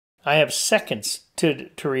I have seconds to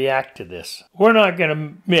react to this. We're not going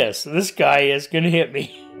to miss. This guy is going to hit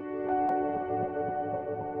me.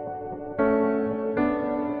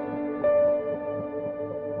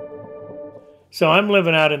 So I'm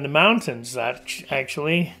living out in the mountains,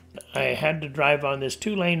 actually. I had to drive on this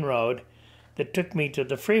 2-lane road that took me to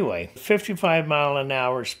the freeway.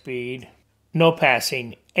 55-mile-an-hour speed, no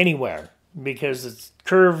passing anywhere because it's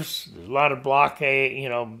curves, there's a lot of blockade,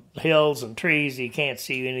 hills and trees. You can't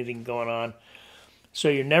see anything going on. So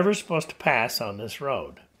you're never supposed to pass on this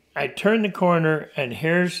road. I turn the corner and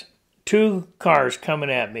here's 2 cars coming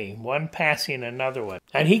at me, one passing another one.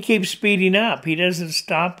 And he keeps speeding up. He doesn't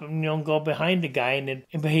stop and go behind the guy, and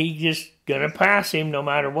he's just going to pass him no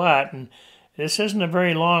matter what. And this isn't a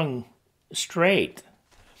very long straight.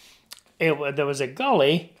 There was a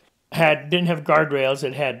gully, didn't have guardrails,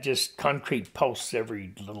 it had just concrete posts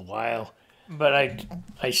every little while. But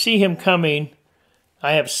I see him coming.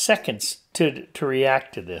 I have seconds to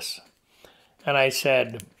react to this. And I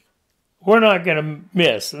said, we're not going to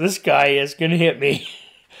miss. This guy is going to hit me.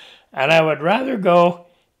 And I would rather go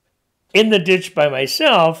in the ditch by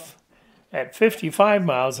myself at 55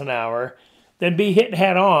 miles an hour than be hit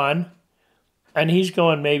head on. And he's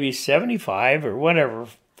going maybe 75 or whatever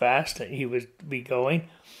fast he would be going.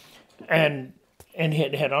 And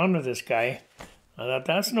hit head on with this guy. I thought,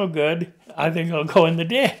 that's no good. I think I'll go in the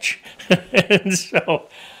ditch.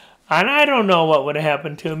 And I don't know what would have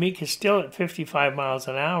happened to me, because still at 55 miles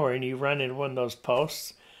an hour and you run into one of those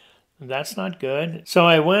posts, that's not good. So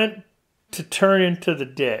I went to turn into the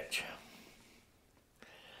ditch.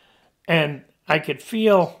 And I could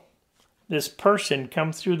feel this person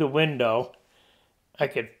come through the window. I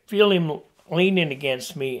could feel him leaning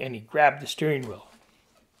against me, and he grabbed the steering wheel.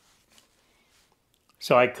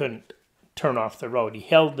 So I couldn't turn off the road. He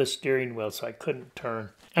held the steering wheel so I couldn't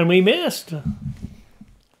turn. And we missed.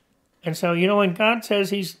 And so, when God says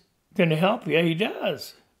he's going to help you, he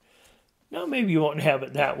does. Now, maybe you won't have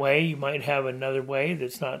it that way. You might have another way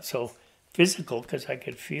that's not so physical, because I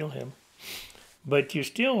could feel him. But you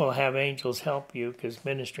still will have angels help you, because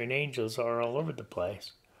ministering angels are all over the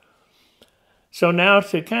place. So now,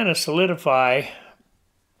 to kind of solidify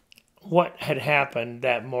what had happened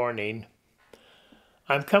that morning,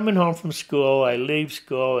 I'm coming home from school. I leave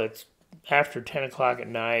school. It's after 10 o'clock at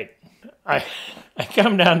night. I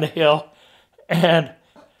come down the hill, and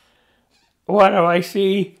what do I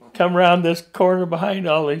see come around this corner behind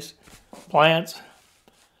all these plants?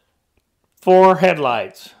 4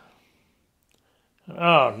 headlights.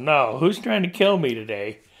 Oh no, who's trying to kill me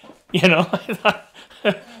today? I thought,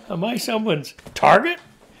 am I someone's target?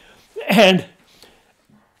 And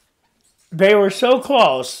they were so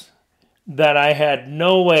close that I had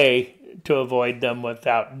no way to avoid them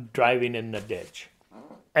without driving in the ditch.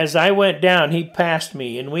 As I went down, he passed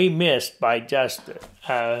me, and we missed by just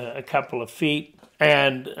a couple of feet.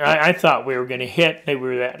 And I thought we were going to hit. They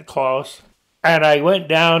were that close. And I went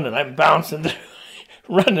down, and I'm bouncing,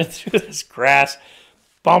 running through this grass,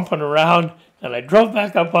 bumping around. And I drove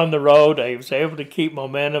back up on the road. I was able to keep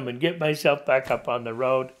momentum and get myself back up on the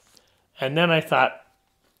road. And then I thought,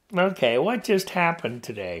 okay, what just happened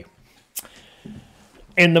today?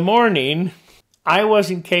 In the morning, I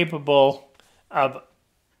wasn't capable of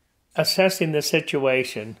assessing the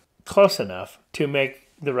situation close enough to make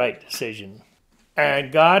the right decision.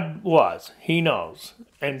 And God was. He knows.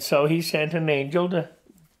 And so he sent an angel to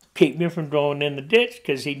keep me from going in the ditch,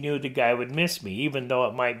 because he knew the guy would miss me. Even though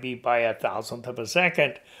it might be by 1,000th of a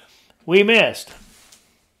second, we missed.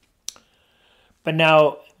 But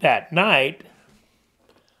now, that night,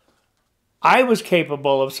 I was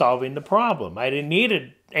capable of solving the problem. I didn't need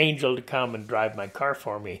an angel to come and drive my car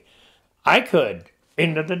for me. I could,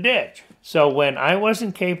 into the ditch. So when I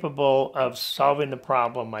wasn't capable of solving the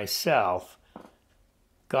problem myself,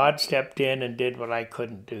 God stepped in and did what I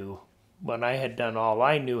couldn't do when I had done all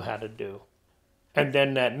I knew how to do. And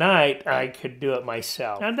then that night, I could do it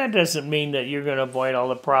myself. Now, that doesn't mean that you're going to avoid all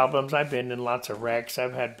the problems. I've been in lots of wrecks.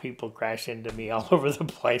 I've had people crash into me all over the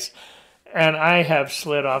place. And I have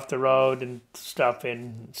slid off the road and stuff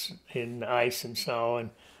in ice and snow.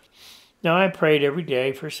 And now I prayed every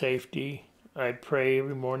day for safety. I pray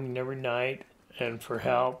every morning, every night, and for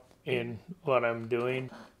help in what I'm doing.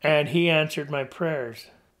 And he answered my prayers.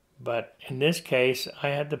 But in this case, I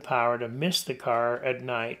had the power to miss the car at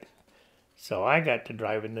night. So I got to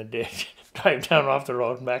drive in the ditch, drive down off the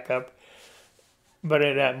road and back up. But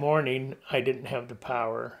that morning, I didn't have the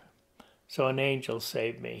power. So an angel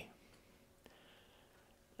saved me.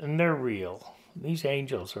 And they're real. These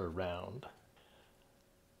angels are around.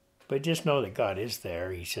 But just know that God is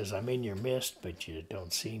there. He says, I'm in your midst, but you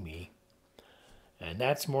don't see me. And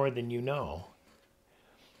that's more than you know.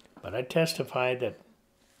 But I testify that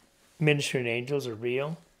ministering angels are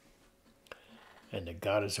real, and that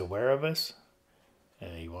God is aware of us,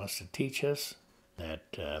 and He wants to teach us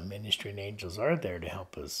that ministering angels are there to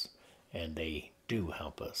help us, and they do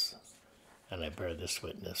help us. And I bear this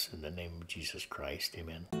witness in the name of Jesus Christ.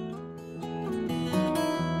 Amen.